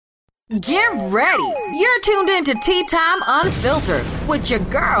Get ready. You're tuned into Tea Time Unfiltered with your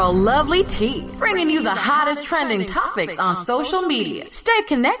girl, Lovely Tea, bringing you the hottest trending topics on social media. Stay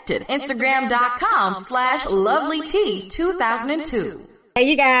connected. Instagram.com/LovelyT2002. Hey,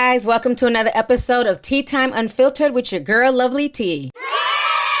 you guys. Welcome to another episode of Tea Time Unfiltered with your girl, Lovely Tea.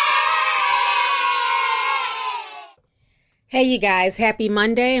 Hey, you guys. Happy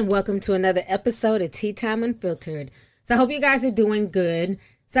Monday and welcome to another episode of Tea Time Unfiltered. So I hope you guys are doing good.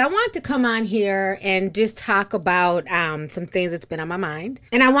 So I wanted to come on here and just talk about some things that's been on my mind.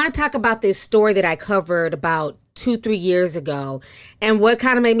 And I want to talk about this story that I covered about 2-3 years ago. And what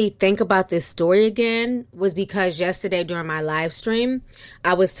kind of made me think about this story again was because yesterday during my live stream,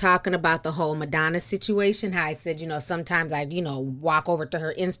 I was talking about the whole Madonna situation. How I said, sometimes I, walk over to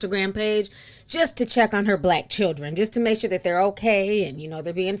her Instagram page just to check on her black children, just to make sure that they're okay and,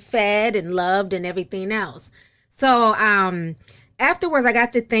 they're being fed and loved and everything else. So, afterwards, I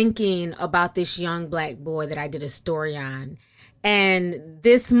got to thinking about this young black boy that I did a story on. And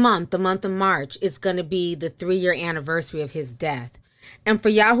this month, the month of March, is going to be the 3-year anniversary of his death. And for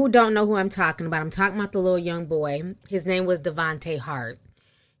y'all who don't know who I'm talking about the little young boy. His name was Devontae Hart.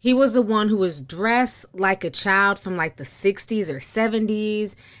 He was the one who was dressed like a child from like the 60s or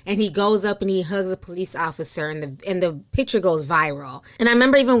 70s. And he goes up and he hugs a police officer and the picture goes viral. And I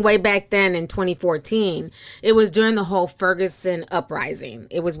remember even way back then in 2014, it was during the whole Ferguson uprising.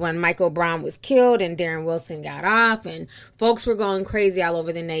 It was when Michael Brown was killed and Darren Wilson got off and folks were going crazy all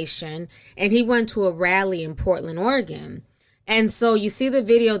over the nation. And he went to a rally in Portland, Oregon. And so you see the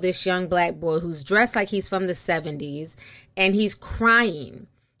video of this young black boy who's dressed like he's from the 70s and he's crying.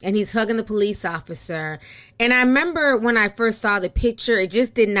 And he's hugging the police officer. And I remember when I first saw the picture, it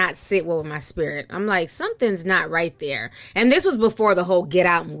just did not sit well with my spirit. I'm like, something's not right there. And this was before the whole Get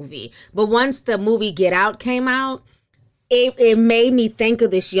Out movie. But once the movie Get Out came out, it made me think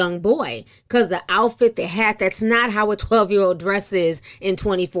of this young boy. Because the outfit, the hat, that's not how a 12-year-old dresses in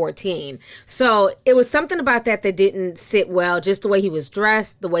 2014. So it was something about that didn't sit well. Just the way he was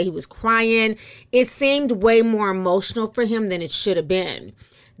dressed, the way he was crying. It seemed way more emotional for him than it should have been.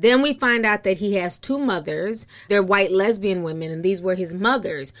 Then we find out that he has 2 mothers. They're white lesbian women, and these were his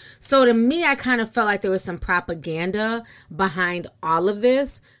mothers. So to me, I kind of felt like there was some propaganda behind all of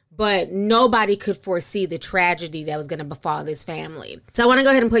this, but nobody could foresee the tragedy that was going to befall this family. So I want to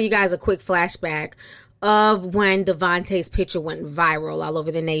go ahead and play you guys a quick flashback of when Devontae's picture went viral all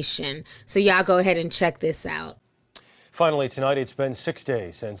over the nation. So y'all go ahead and check this out. Finally, tonight, it's been 6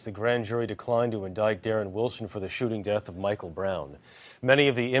 days since the grand jury declined to indict Darren Wilson for the shooting death of Michael Brown. Many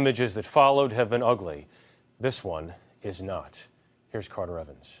of the images that followed have been ugly. This one is not. Here's Carter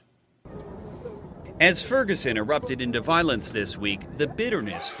Evans. As Ferguson erupted into violence this week, the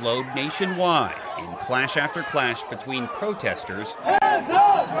bitterness flowed nationwide in clash after clash between protesters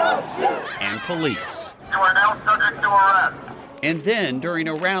and police. You are now subject to arrest. And then, during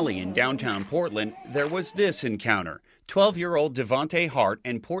a rally in downtown Portland, there was this encounter. 12-year-old Devontae Hart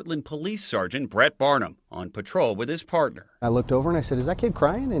and Portland Police Sergeant Brett Barnum on patrol with his partner. I looked over and I said, "Is that kid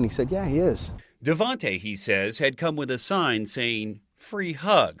crying?" And he said, "Yeah, he is." Devontae, he says, had come with a sign saying, "Free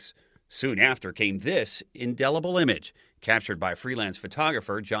hugs." Soon after came this indelible image, captured by freelance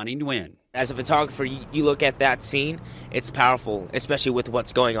photographer Johnny Nguyen. As a photographer, you look at that scene, it's powerful, especially with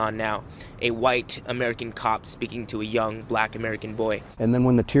what's going on now. A white American cop speaking to a young black American boy. And then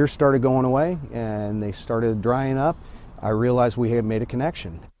when the tears started going away and they started drying up, I realized we had made a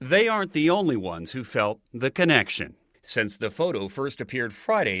connection. They aren't the only ones who felt the connection. Since the photo first appeared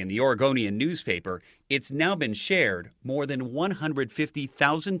Friday in the Oregonian newspaper, it's now been shared more than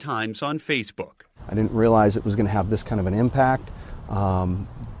 150,000 times on Facebook. I didn't realize it was going to have this kind of an impact,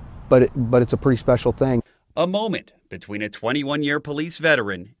 but it's a pretty special thing. A moment between a 21-year police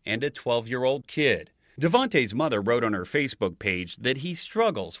veteran and a 12-year-old kid. Devontae's mother wrote on her Facebook page that he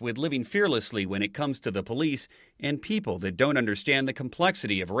struggles with living fearlessly when it comes to the police and people that don't understand the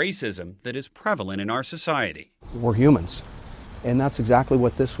complexity of racism that is prevalent in our society. We're humans, and that's exactly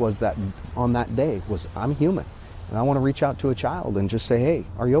what this was on that day, was I'm human, and I want to reach out to a child and just say, "Hey,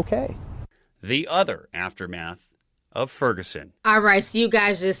 are you okay?" The other aftermath of Ferguson. All right, so you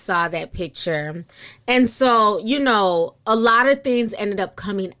guys just saw that picture. And so, a lot of things ended up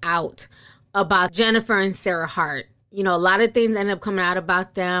coming out about Jennifer and Sarah Hart. A lot of things ended up coming out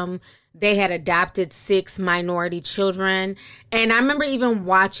about them. They had adopted 6 minority children. And I remember even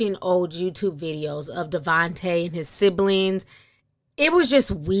watching old YouTube videos of Devontae and his siblings. It was just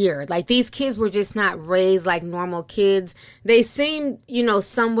weird. Like, these kids were just not raised like normal kids. They seemed,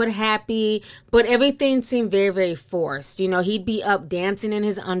 somewhat happy, but everything seemed very, very forced. He'd be up dancing in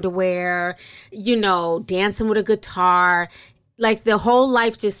his underwear, dancing with a guitar. Like the whole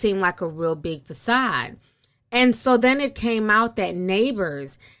life just seemed like a real big facade. And so then it came out that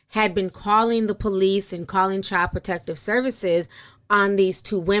neighbors had been calling the police and calling Child Protective Services on these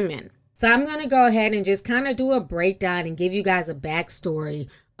two women. So I'm going to go ahead and just kind of do a breakdown and give you guys a backstory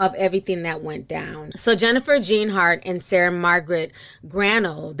of everything that went down. So Jennifer Jean Hart and Sarah Margaret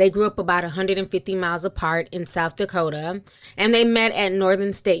Granell, they grew up about 150 miles apart in South Dakota, and they met at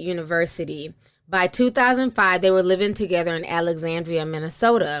Northern State University. By 2005, they were living together in Alexandria,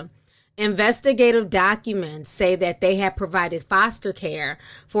 Minnesota. Investigative documents say that they had provided foster care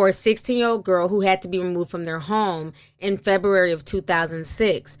for a 16-year-old girl who had to be removed from their home in February of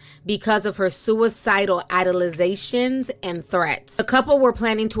 2006 because of her suicidal idolizations and threats. The couple were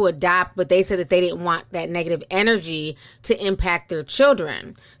planning to adopt, but they said that they didn't want that negative energy to impact their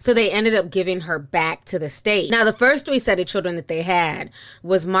children. So they ended up giving her back to the state. Now, the first three set of children that they had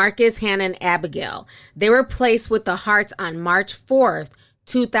was Marcus, Hannah, and Abigail. They were placed with the Harts on March 4th,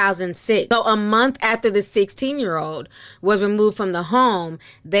 2006. So a month after the 16-year-old was removed from the home,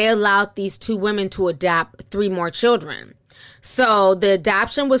 they allowed these two women to adopt 3 more children. So the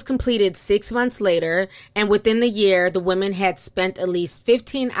adoption was completed 6 months later, and within the year, the women had spent at least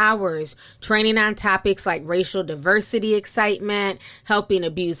 15 hours training on topics like racial diversity excitement, helping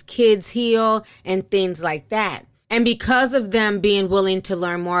abused kids heal, and things like that. And because of them being willing to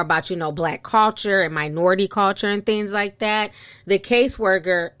learn more about, Black culture and minority culture and things like that, the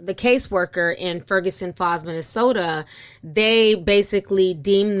caseworker in Ferguson Falls, Minnesota, they basically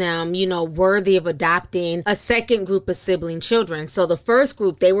deemed them, worthy of adopting a second group of sibling children. So the first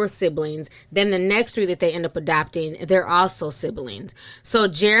group, they were siblings. Then the next three that they end up adopting, they're also siblings. So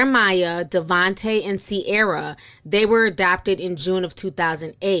Jeremiah, Devontae, and Sierra, they were adopted in June of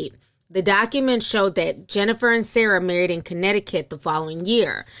 2008. The document showed that Jennifer and Sarah married in Connecticut the following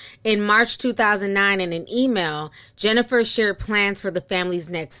year. In March 2009, in an email, Jennifer shared plans for the family's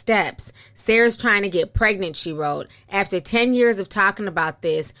next steps. Sarah's trying to get pregnant, she wrote. After 10 years of talking about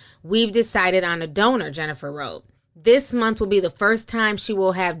this, we've decided on a donor, Jennifer wrote. This month will be the first time she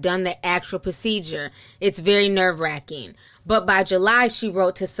will have done the actual procedure. It's very nerve-wracking. But by July, she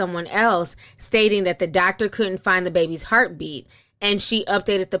wrote to someone else stating that the doctor couldn't find the baby's heartbeat. And she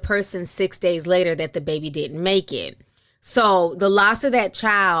updated the person 6 days later that the baby didn't make it. So the loss of that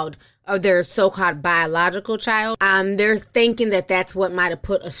child, or their so-called biological child, they're thinking that that's what might have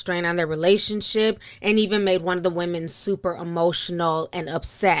put a strain on their relationship and even made one of the women super emotional and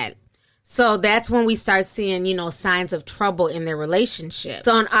upset. So that's when we start seeing, signs of trouble in their relationship.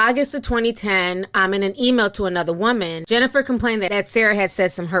 So in August of 2010, in an email to another woman, Jennifer complained that Sarah had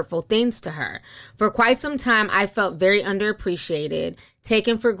said some hurtful things to her. For quite some time, I felt very underappreciated,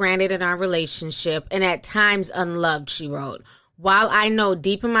 taken for granted in our relationship, and at times unloved, she wrote. While I know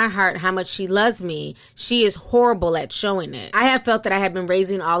deep in my heart how much she loves me, she is horrible at showing it. I have felt that I have been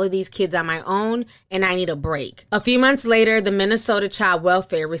raising all of these kids on my own, and I need a break. A few months later, the Minnesota Child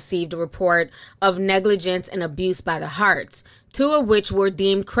Welfare received a report of negligence and abuse by the Harts, 2 of which were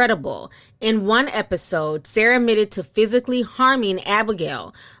deemed credible. In one episode, Sarah admitted to physically harming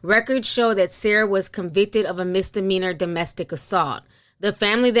Abigail. Records show that Sarah was convicted of a misdemeanor domestic assault. The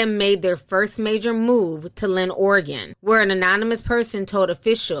family then made their first major move to Lynn, Oregon, where an anonymous person told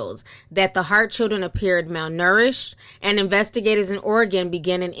officials that the Hart children appeared malnourished, and investigators in Oregon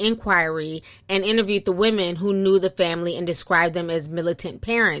began an inquiry and interviewed the women who knew the family and described them as militant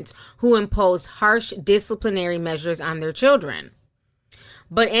parents who imposed harsh disciplinary measures on their children.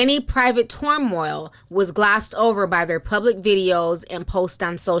 But any private turmoil was glossed over by their public videos and posts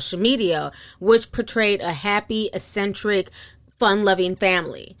on social media, which portrayed a happy, eccentric, fun-loving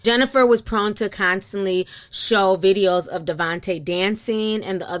family. Jennifer was prone to constantly show videos of Devontae dancing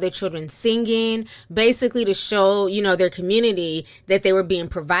and the other children singing, basically to show, their community that they were being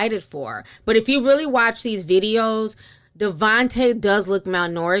provided for. But if you really watch these videos, Devontae does look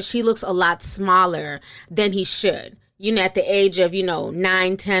malnourished. He looks a lot smaller than he should. At the age of,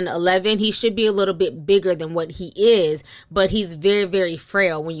 9, 10, 11, he should be a little bit bigger than what he is, but he's very, very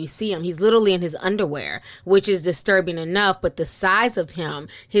frail when you see him. He's literally in his underwear, which is disturbing enough, but the size of him,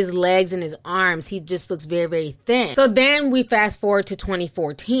 his legs and his arms, he just looks very, very thin. So then we fast forward to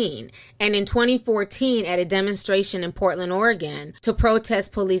 2014, and in 2014, at a demonstration in Portland, Oregon, to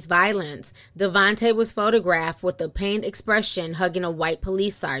protest police violence, Devontae was photographed with a pained expression hugging a white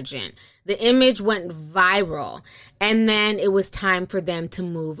police sergeant. The image went viral, and then it was time for them to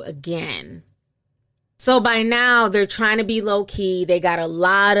move again. So by now, they're trying to be low-key. They got a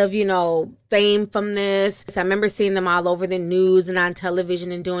lot of, fame from this. I remember seeing them all over the news and on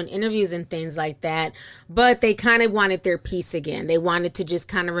television and doing interviews and things like that. But they kind of wanted their peace again. They wanted to just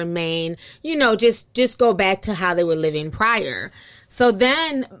kind of remain, just go back to how they were living prior. So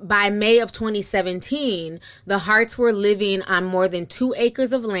then by May of 2017, the Harts were living on more than 2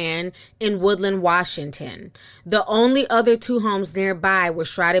 acres of land in Woodland, Washington. The only other 2 homes nearby were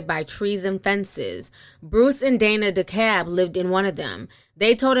shrouded by trees and fences. Bruce and Dana DeKalb lived in one of them.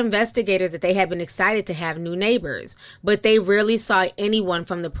 They told investigators that they had been excited to have new neighbors, but they rarely saw anyone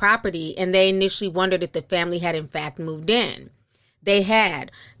from the property, and they initially wondered if the family had in fact moved in. They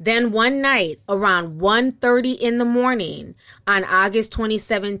had. Then one night, around 1:30 in the morning, on August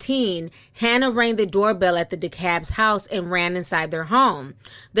 2017, Hannah rang the doorbell at the DeKalb's house and ran inside their home.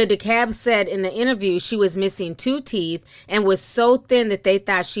 The DeKalb said in the interview she was missing 2 teeth and was so thin that they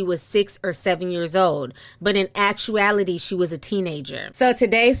thought she was 6 or 7 years old. But in actuality, she was a teenager. So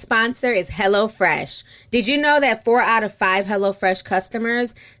today's sponsor is HelloFresh. Did you know that 4 out of 5 HelloFresh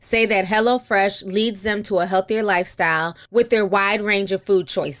customers say that HelloFresh leads them to a healthier lifestyle with their wide range of food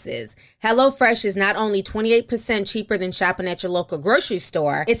choices? HelloFresh is not only 28% cheaper than shopping at your local grocery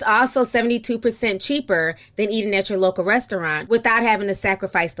store, it's also 72% cheaper than eating at your local restaurant without having to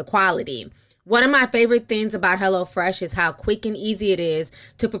sacrifice the quality. One of my favorite things about HelloFresh is how quick and easy it is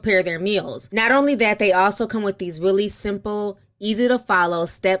to prepare their meals. Not only that, they also come with these really simple, easy to follow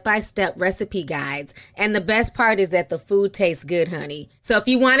step-by-step recipe guides. And the best part is that the food tastes good, honey. So if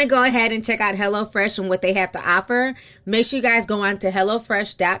you want to go ahead and check out HelloFresh and what they have to offer, make sure you guys go on to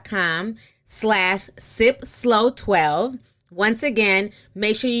HelloFresh.com/SipSlow12. Once again,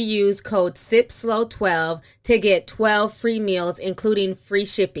 make sure you use code SIPSLOW12 to get 12 free meals, including free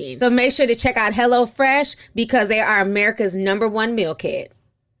shipping. So make sure to check out HelloFresh because they are America's #1 meal kit.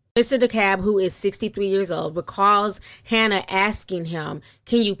 Mr. DeKalb, who is 63 years old, recalls Hannah asking him,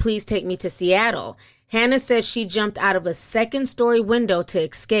 "Can you please take me to Seattle?" Hannah says she jumped out of a 2nd-story window to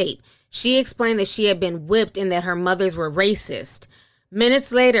escape. She explained that she had been whipped and that her mothers were racist.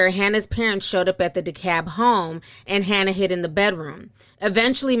 Minutes later, Hannah's parents showed up at the DeKalb home and Hannah hid in the bedroom.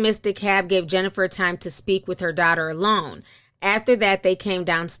 Eventually, Miss DeKalb gave Jennifer time to speak with her daughter alone. After that, they came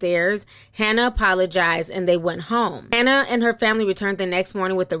downstairs. Hannah apologized and they went home. Hannah and her family returned the next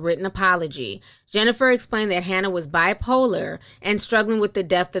morning with a written apology. Jennifer explained that Hannah was bipolar and struggling with the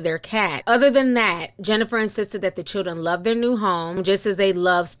death of their cat. Other than that, Jennifer insisted that the children loved their new home just as they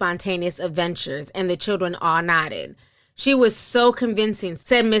loved spontaneous adventures, and the children all nodded. She was so convincing,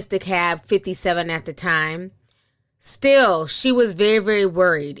 said Miss DeKalb, 57 at the time. Still, she was very, very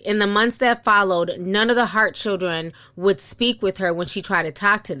worried. In the months that followed, none of the Hart children would speak with her when she tried to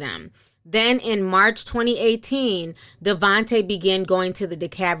talk to them. Then in March 2018, Devontae began going to the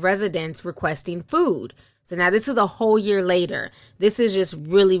DeKalb residence requesting food. So now this is a whole year later. This is just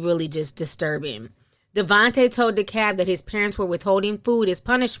really, really just disturbing. Devontae told DeKalb that his parents were withholding food as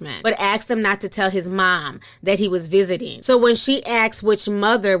punishment, but asked him not to tell his mom that he was visiting. So when she asked which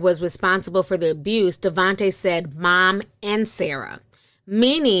mother was responsible for the abuse, Devontae said Mom and Sarah,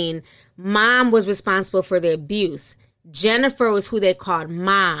 meaning Mom was responsible for the abuse. Jennifer was who they called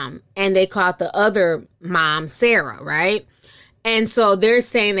Mom, and they called the other mom Sarah, right? And so they're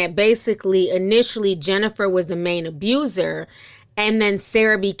saying that basically initially Jennifer was the main abuser, and then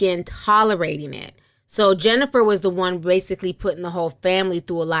Sarah began tolerating it. So Jennifer was the one basically putting the whole family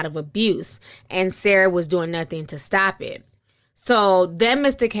through a lot of abuse, and Sarah was doing nothing to stop it. So then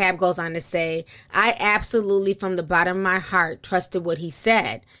Mr. DeKalb goes on to say, "I absolutely from the bottom of my heart trusted what he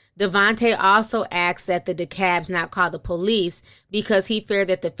said." Devontae also asked that the DeKalbs not call the police because he feared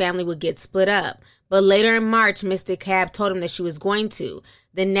that the family would get split up. But later in March, Mr. DeKalb told him that she was going to.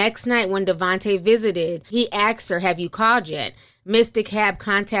 The next night when Devontae visited, he asked her, "Have you called yet?" Ms. DeKalb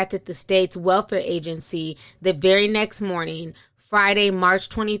contacted the state's welfare agency the very next morning, Friday, March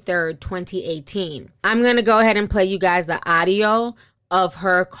 23rd, 2018. I'm going to go ahead and play you guys the audio of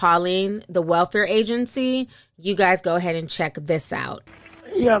her calling the welfare agency. You guys go ahead and check this out.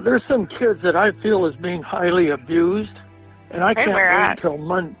 Yeah, there's some kids that I feel is being highly abused, and I can't wait until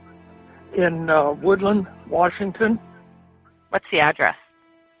Monday in Woodland, Washington. What's the address?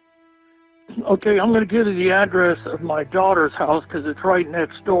 Okay, I'm going to give you the address of my daughter's house because it's right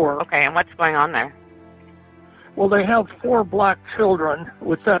next door. Okay, and what's going on there? Well, they have 4 black children,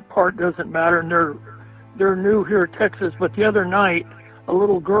 which that part doesn't matter, and they're new here in Texas. But the other night, a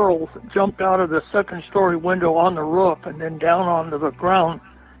little girl jumped out of the 2nd-story window on the roof and then down onto the ground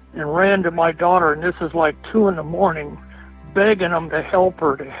and ran to my daughter, and this is like 2 in the morning, begging them to help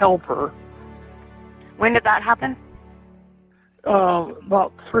her. When did that happen?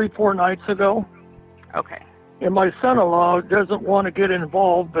 About 3-4 nights ago. Okay. And my son-in-law doesn't want to get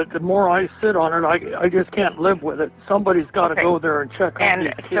involved, but the more I sit on it, I just can't live with it. Somebody's got to go there and check on these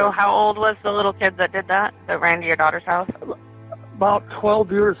kids. And so how old was the little kid that did that ran to your daughter's house? About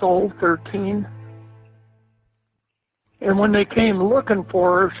 12 years old, 13. And when they came looking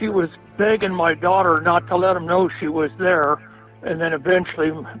for her, she was begging my daughter not to let them know she was there. And then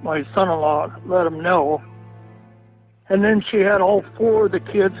eventually my son-in-law let him know. And then she had all 4 of the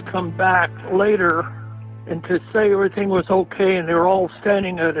kids come back later and to say everything was okay, and they were all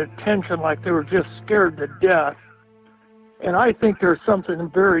standing at attention like they were just scared to death. And I think there's something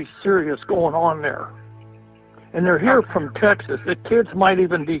very serious going on there. And they're here from Texas. The kids might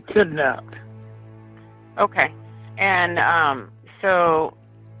even be kidnapped. Okay. And so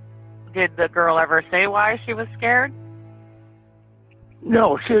did the girl ever say why she was scared?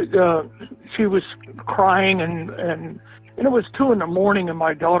 No, she was crying, and it was 2 in the morning, and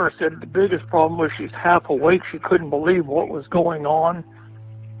my daughter said the biggest problem was she's half awake. She couldn't believe what was going on.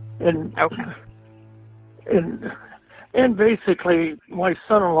 And okay. And basically, my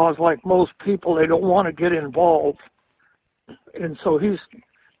son-in-law is like most people. They don't want to get involved. And so he's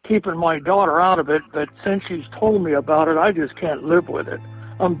keeping my daughter out of it. But since she's told me about it, I just can't live with it.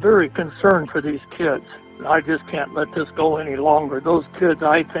 I'm very concerned for these kids. I just can't let this go any longer. Those kids,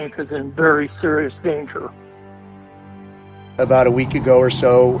 I think, is in very serious danger. About a week ago or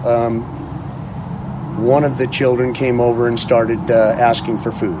so, one of the children came over and started asking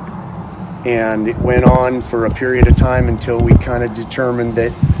for food. And it went on for a period of time until we kind of determined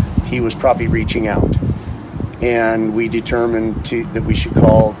that he was probably reaching out. And we determined that we should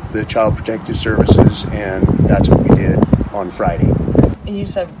call the Child Protective Services, and that's what we did on Friday. And you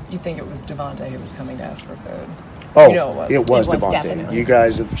said you think it was Devontae who was coming to ask for food. Oh, you know it was Devontae. Definitely. You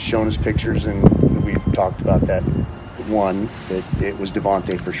guys have shown us pictures, and we've talked about that one, that it was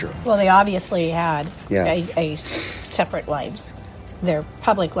Devontae for sure. Well, they obviously had a separate lives. Their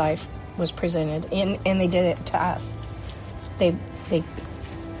public life was presented, and they did it to us. They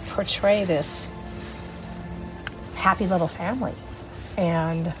portray this happy little family,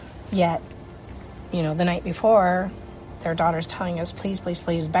 and yet, you know, the night before, their daughter's telling us, please, please,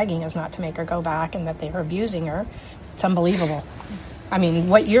 please, begging us not to make her go back and that they were abusing her. It's unbelievable. I mean,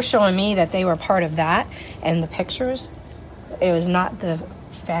 what you're showing me, that they were part of that, and the pictures, it was not the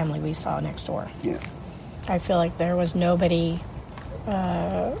family we saw next door. Yeah. I feel like there was nobody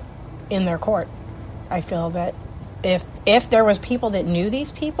in their court. I feel that if there was people that knew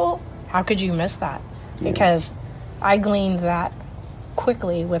these people, how could you miss that? Yeah. Because I gleaned that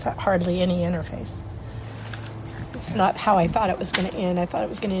quickly with hardly any interface. It's not how I thought it was going to end. I thought it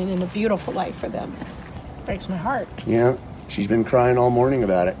was going to end in a beautiful life for them. It breaks my heart. Yeah, she's been crying all morning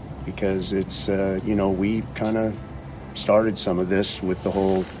about it because it's, we kind of started some of this with the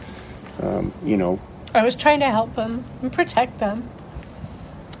whole, I was trying to help them and protect them.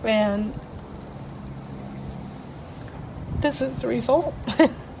 And this is the result.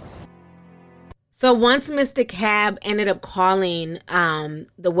 So once Mr. Cab ended up calling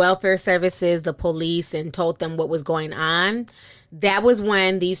the welfare services, the police, and told them what was going on, that was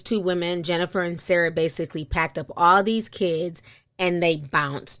when these 2 women, Jennifer and Sarah, basically packed up all these kids and they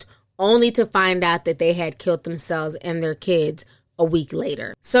bounced, only to find out that they had killed themselves and their kids a week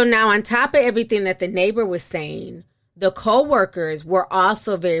later. So now, on top of everything that the neighbor was saying, the co-workers were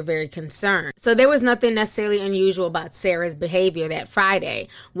also very, very concerned. So there was nothing necessarily unusual about Sarah's behavior that Friday.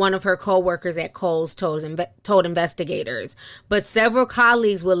 One of her co-workers at Kohl's told investigators. But several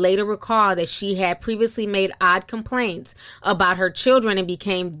colleagues would later recall that she had previously made odd complaints about her children and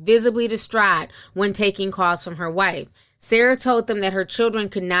became visibly distraught when taking calls from her wife. Sarah told them that her children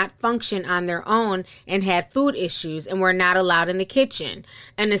could not function on their own and had food issues and were not allowed in the kitchen.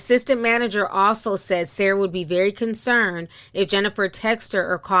 An assistant manager also said Sarah would be very concerned if Jennifer texted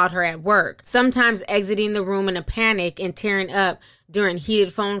her or called her at work, sometimes exiting the room in a panic and tearing up during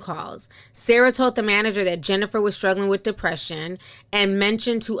heated phone calls. Sarah told the manager that Jennifer was struggling with depression and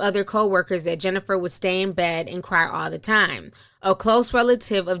mentioned to other coworkers that Jennifer would stay in bed and cry all the time. A close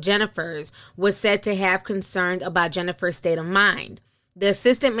relative of Jennifer's was said to have concern about Jennifer's state of mind. The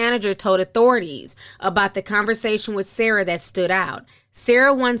assistant manager told authorities about the conversation with Sarah that stood out.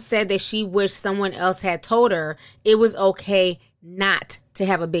 Sarah once said that she wished someone else had told her it was okay not to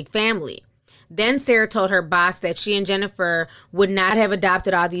have a big family. Then Sarah told her boss that she and Jennifer would not have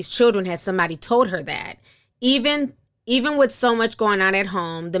adopted all these children had somebody told her that. Even with so much going on at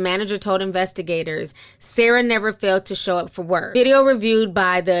home, the manager told investigators Sarah never failed to show up for work. Video reviewed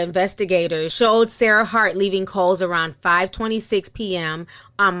by the investigators showed Sarah Hart leaving Kohl's around 5:26 p.m.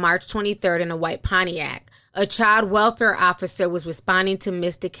 on March 23rd in a white Pontiac. A child welfare officer was responding to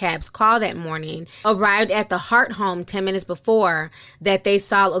Ms. DeKalb's call that morning, arrived at the Hart home 10 minutes before that they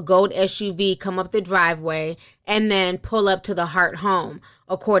saw a gold SUV come up the driveway and then pull up to the Hart home,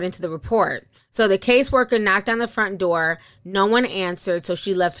 according to the report. So the caseworker knocked on the front door. No one answered, so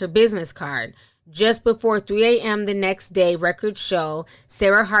she left her business card. Just before 3 a.m. the next day, records show,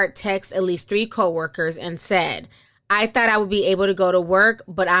 Sarah Hart texted at least 3 coworkers and said, "I thought I would be able to go to work,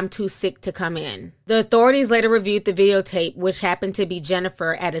 but I'm too sick to come in." The authorities later reviewed the videotape, which happened to be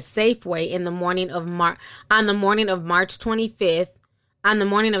Jennifer at a Safeway in the morning of on the morning of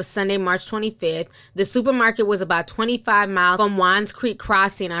Sunday, March 25th. The supermarket was about 25 miles from Wands Creek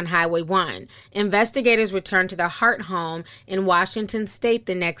Crossing on Highway 1. Investigators returned to the Hart home in Washington State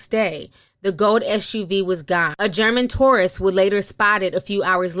the next day. The gold SUV was gone. A German tourist would later spot it a few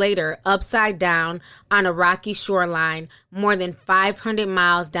hours later, upside down on a rocky shoreline, more than 500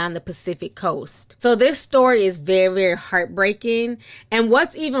 miles down the Pacific coast. So this story is very, very heartbreaking. And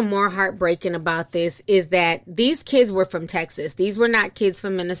what's even more heartbreaking about this is that these kids were from Texas. These were not kids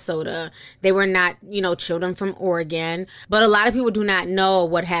from Minnesota. They were not, children from Oregon. But a lot of people do not know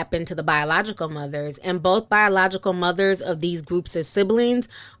what happened to the biological mothers. And both biological mothers of these groups of siblings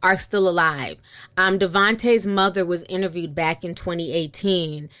are still alive. Devontae's mother was interviewed back in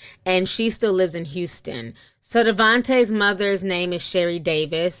 2018, and she still lives in Houston. So Devontae's mother's name is Sherry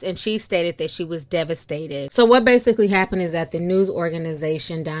Davis, and she stated that she was devastated. So what basically happened is that the news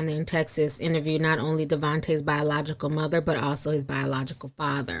organization down there in Texas interviewed not only Devontae's biological mother, but also his biological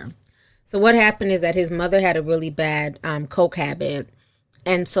father. So what happened is that his mother had a really bad coke habit,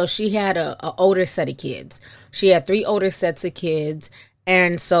 and so she had a older set of kids. She had 3 older sets of kids,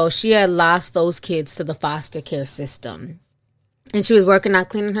 and so she had lost those kids to the foster care system. And she was working on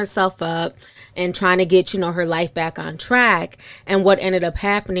cleaning herself up and trying to get, her life back on track. And what ended up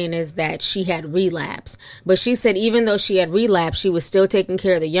happening is that she had relapse. But she said even though she had relapse, she was still taking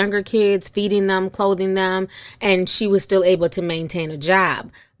care of the younger kids, feeding them, clothing them, and she was still able to maintain a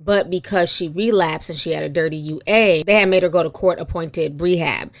job. But because she relapsed and she had a dirty UA, they had made her go to court-appointed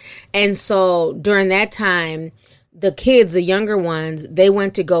rehab. And so during that time, the kids, the younger ones, they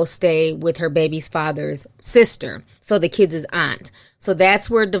went to go stay with her baby's father's sister. So the kids' aunt. So that's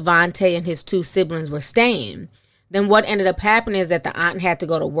where Devontae and his 2 siblings were staying. Then what ended up happening is that the aunt had to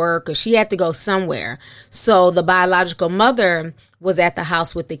go to work, or she had to go somewhere. So the biological mother was at the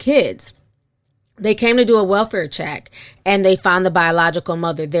house with the kids. They came to do a welfare check, and they found the biological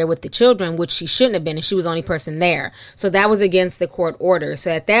mother there with the children, which she shouldn't have been, and she was the only person there. So that was against the court order.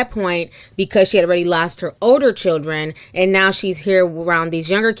 So at that point, because she had already lost her older children, and now she's here around these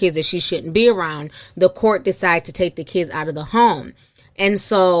younger kids that she shouldn't be around, the court decided to take the kids out of the home. And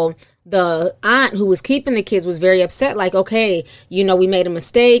so the aunt who was keeping the kids was very upset, like, okay, we made a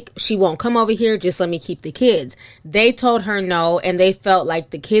mistake. She won't come over here. Just let me keep the kids. They told her no, and they felt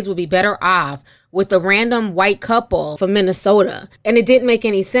like the kids would be better off with a random white couple from Minnesota. And it didn't make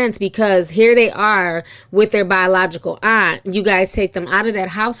any sense because here they are with their biological aunt. You guys take them out of that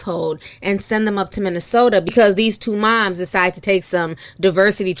household and send them up to Minnesota because these 2 moms decide to take some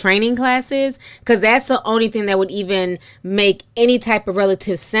diversity training classes, because that's the only thing that would even make any type of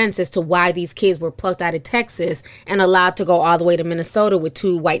relative sense as to why these kids were plucked out of Texas and allowed to go all the way to Minnesota with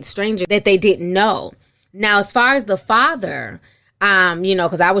 2 white strangers that they didn't know. Now, as far as the father,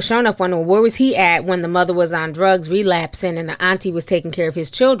 because I was sure enough wondering where was he at when the mother was on drugs, relapsing, and the auntie was taking care of his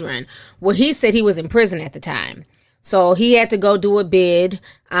children. Well, he said he was in prison at the time. So he had to go do a bid.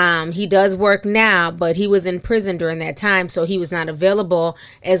 He does work now, but he was in prison during that time, so he was not available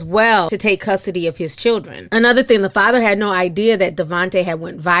as well to take custody of his children. Another thing, the father had no idea that Devontae had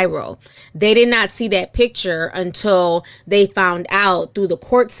went viral. They did not see that picture until they found out through the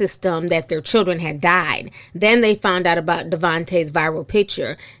court system that their children had died. Then they found out about Devontae's viral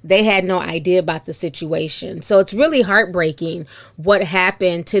picture. They had no idea about the situation. So it's really heartbreaking what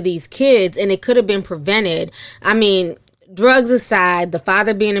happened to these kids, and it could have been prevented. I mean, drugs aside, the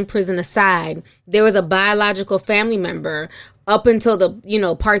father being in prison aside, there was a biological family member up until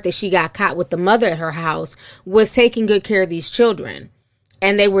the, part that she got caught with the mother at her house was taking good care of these children,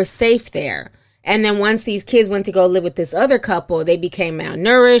 and they were safe there. And then once these kids went to go live with this other couple, they became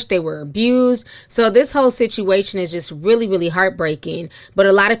malnourished, they were abused. So this whole situation is just really, really heartbreaking. But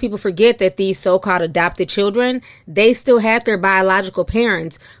a lot of people forget that these so-called adopted children, they still had their biological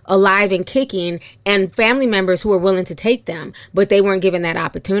parents alive and kicking and family members who were willing to take them, but they weren't given that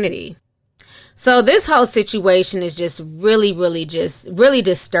opportunity. So this whole situation is just really, really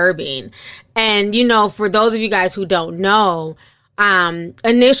disturbing. And, for those of you guys who don't know,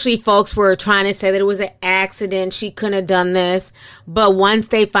 Initially, folks were trying to say that it was an accident. She couldn't have done this. But once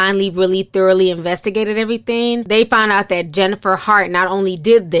they finally really thoroughly investigated everything, they found out that Jennifer Hart not only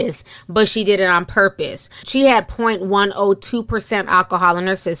did this, but she did it on purpose. She had 0.102% alcohol in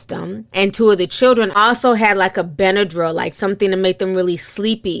her system. And 2 of the children also had like a Benadryl, like something to make them really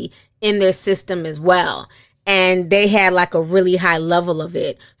sleepy in their system as well. And they had like a really high level of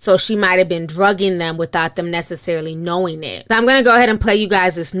it. So she might have been drugging them without them necessarily knowing it. So I'm going to go ahead and play you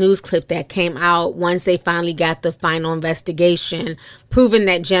guys this news clip that came out once they finally got the final investigation, proving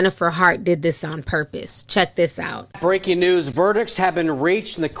that Jennifer Hart did this on purpose. Check this out. Breaking news, verdicts have been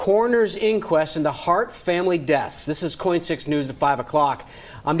reached in the coroner's inquest into Hart family deaths. This is KOIN 6 News at 5 o'clock.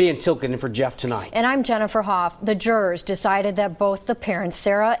 I'm Dean Tilken in for Jeff tonight. And I'm Jennifer Hoff. The jurors decided that both the parents,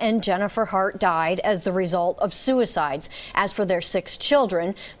 Sarah and Jennifer Hart, died as the result of suicides. As for their 6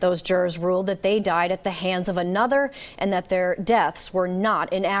 children, those jurors ruled that they died at the hands of another and that their deaths were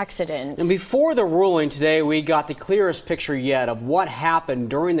not an accident. And before the ruling today, we got the clearest picture yet of what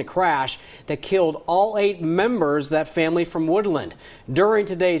happened during the crash that killed all 8 members of that family from Woodland. During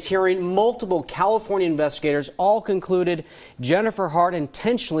today's hearing, multiple California investigators all concluded Jennifer Hart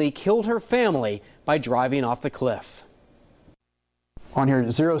intentionally killed her family by driving off the cliff. On here,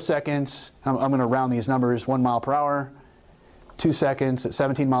 0 seconds, I'm going to round these numbers, 1 mile per hour, 2 seconds at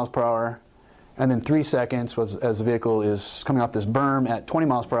 17 miles per hour, and then 3 seconds as the vehicle is coming off this berm at 20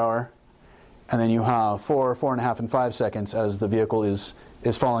 miles per hour, and then you have 4, 4.5, and 5 seconds as the vehicle is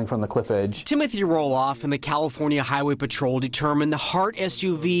falling from the cliff edge. Timothy Roloff and the California Highway Patrol determined the Hart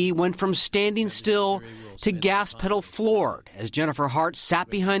SUV went from standing still to gas pedal floored as Jennifer Hart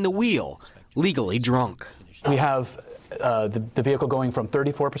sat behind the wheel, legally drunk. We have the vehicle going from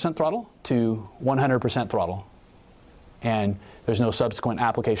 34% throttle to 100% throttle, and there's no subsequent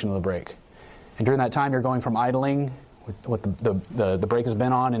application of the brake. And during that time, you're going from idling with the brake has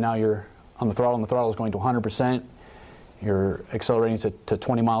been on, and now you're on the throttle, and the throttle is going to 100%. You're accelerating to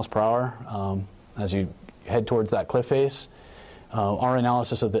 20 miles per hour as you head towards that cliff face. Our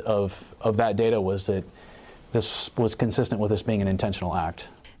analysis of that data was that this was consistent with this being an intentional act.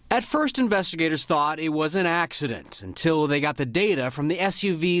 At first, investigators thought it was an accident until they got the data from the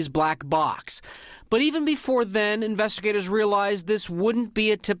SUV's black box. But even before then, investigators realized this wouldn't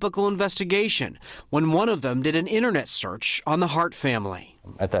be a typical investigation when one of them did an internet search on the Hart family.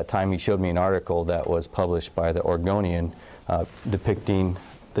 At that time, he showed me an article that was published by the Oregonian depicting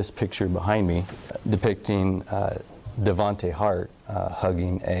this picture behind me, depicting Devontae Hart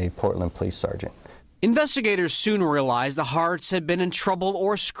hugging a Portland police sergeant. Investigators soon realized the Harts had been in trouble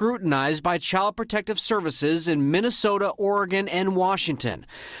or scrutinized by Child Protective Services in Minnesota, Oregon, and Washington.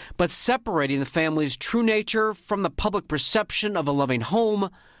 But separating the family's true nature from the public perception of a loving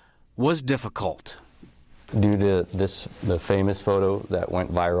home was difficult. Due to the famous photo that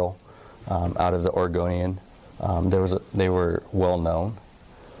went viral out of the Oregonian, they were well known.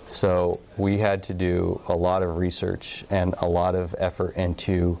 So we had to do a lot of research and a lot of effort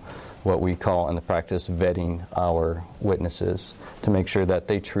into what we call in the practice vetting our witnesses to make sure that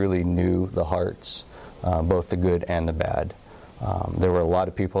they truly knew the Harts, both the good and the bad. There were a lot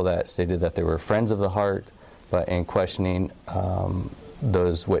of people that stated that they were friends of the Hart, but in questioning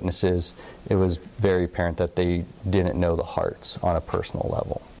those witnesses, it was very apparent that they didn't know the Harts on a personal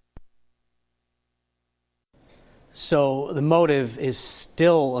level. So the motive is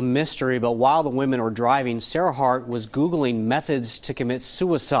still a mystery, but while the women were driving, Sarah Hart was Googling methods to commit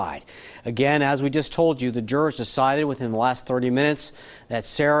suicide. Again, as we just told you, the jurors decided within the last 30 minutes that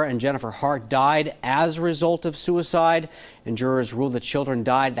Sarah and Jennifer Hart died as a result of suicide, and jurors ruled the children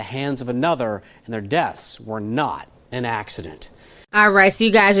died at the hands of another, and their deaths were not an accident. All right, so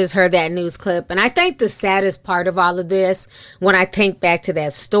you guys just heard that news clip. And I think the saddest part of all of this, when I think back to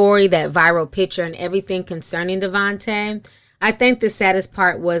that story, that viral picture and everything concerning Devontae, I think the saddest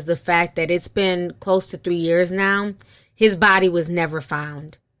part was the fact that it's been close to 3 years now. His body was never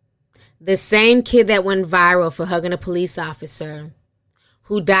found. The same kid that went viral for hugging a police officer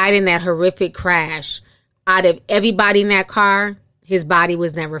who died in that horrific crash, out of everybody in that car, his body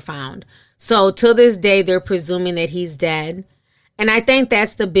was never found. So to this day, they're presuming that he's dead. And I think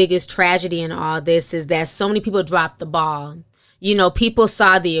that's the biggest tragedy in all this, is that so many people dropped the ball. You know, people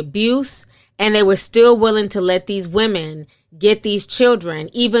saw the abuse and they were still willing to let these women get these children,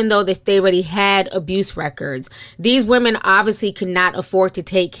 even though they already had abuse records. These women obviously could not afford to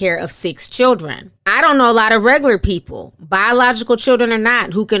take care of 6 children. I don't know a lot of regular people, biological children or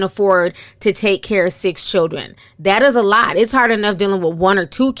not, who can afford to take care of 6 children. That is a lot. It's hard enough dealing with 1 or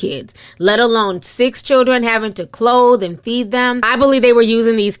 2 kids, let alone 6 children, having to clothe and feed them. I believe they were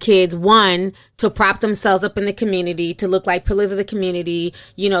using these kids, 1, to prop themselves up in the community, to look like pillars of the community.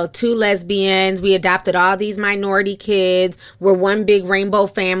 2 lesbians. We adopted all these minority kids. We're one big rainbow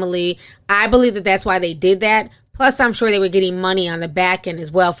family. I believe that that's why they did that. Plus, I'm sure they were getting money on the back end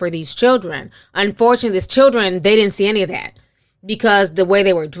as well for these children. Unfortunately, these children, they didn't see any of that because the way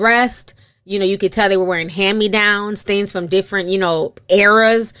they were dressed, you could tell they were wearing hand-me-downs, things from different,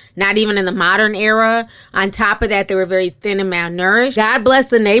 eras, not even in the modern era. On top of that, they were very thin and malnourished. God bless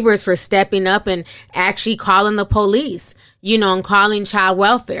the neighbors for stepping up and actually calling the police, and calling child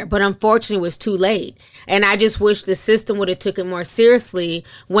welfare. But unfortunately, it was too late. And I just wish the system would have took it more seriously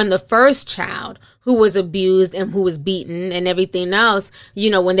when the first child who was abused and who was beaten and everything else,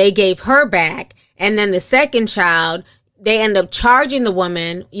 when they gave her back. And then the second child, they end up charging the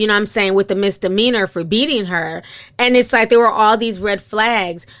woman, with the misdemeanor for beating her. And it's like there were all these red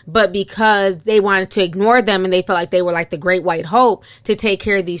flags, but because they wanted to ignore them and they felt like they were like the great white hope to take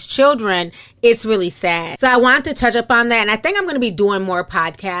care of these children, it's really sad. So I want to touch up on that. And I think I'm going to be doing more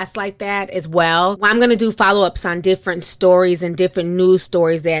podcasts like that as well. I'm going to do follow-ups on different stories and different news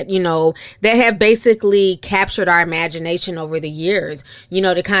stories that, that have basically captured our imagination over the years,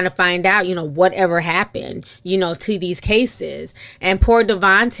 to kind of find out, whatever happened, to these cases. And poor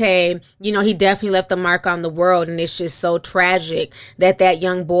Devontae, he definitely left a mark on the world. And it's just so tragic that that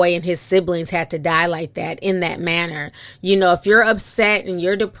young boy and his siblings had to die like that in that manner. If you're upset and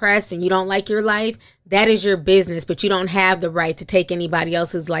you're depressed and you don't like your life, that is your business, but you don't have the right to take anybody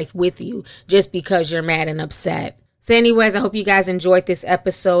else's life with you just because you're mad and upset. So anyways, I hope you guys enjoyed this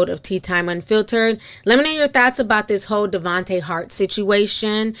episode of Tea Time Unfiltered. Let me know your thoughts about this whole Devontae Hart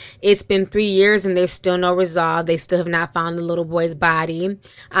situation. It's been 3 years and there's still no resolve. They still have not found the little boy's body.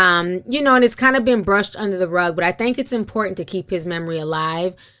 And it's kind of been brushed under the rug, but I think it's important to keep his memory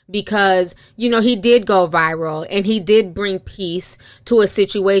alive because, he did go viral and he did bring peace to a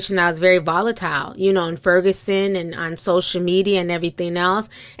situation that was very volatile, in Ferguson and on social media and everything else.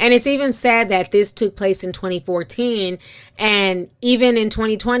 And it's even sad that this took place in 2014. And even in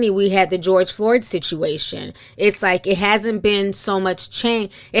 2020, we had the George Floyd situation. It's like it hasn't been so much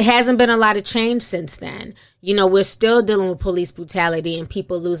change. It hasn't been a lot of change since then. We're still dealing with police brutality and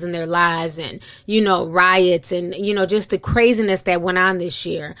people losing their lives and, riots and, just the craziness that went on this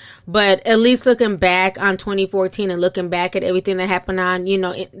year. But at least looking back on 2014 and looking back at everything that happened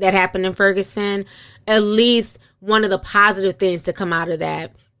that happened in Ferguson, at least one of the positive things to come out of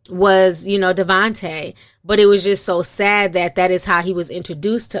that was, Devontae. But it was just so sad that that is how he was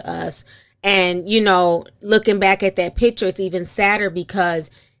introduced to us. And, looking back at that picture, it's even sadder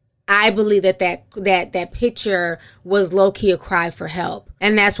because I believe that picture was low-key a cry for help.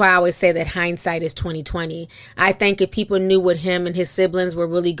 And that's why I always say that hindsight is 20/20. I think if people knew what him and his siblings were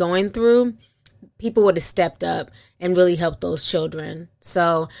really going through, people would have stepped up and really helped those children.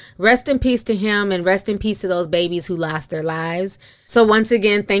 So rest in peace to him and rest in peace to those babies who lost their lives. So once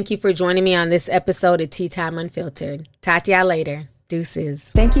again, thank you for joining me on this episode of Tea Time Unfiltered. Talk to y'all later. Deuces.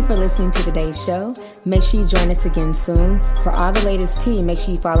 Thank you for listening to today's show. Make sure you join us again soon. For all the latest tea, make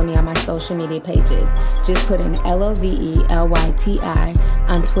sure you follow me on my social media pages. Just put in LOVELYTI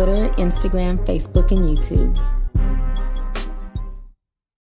on Twitter, Instagram, Facebook, and YouTube.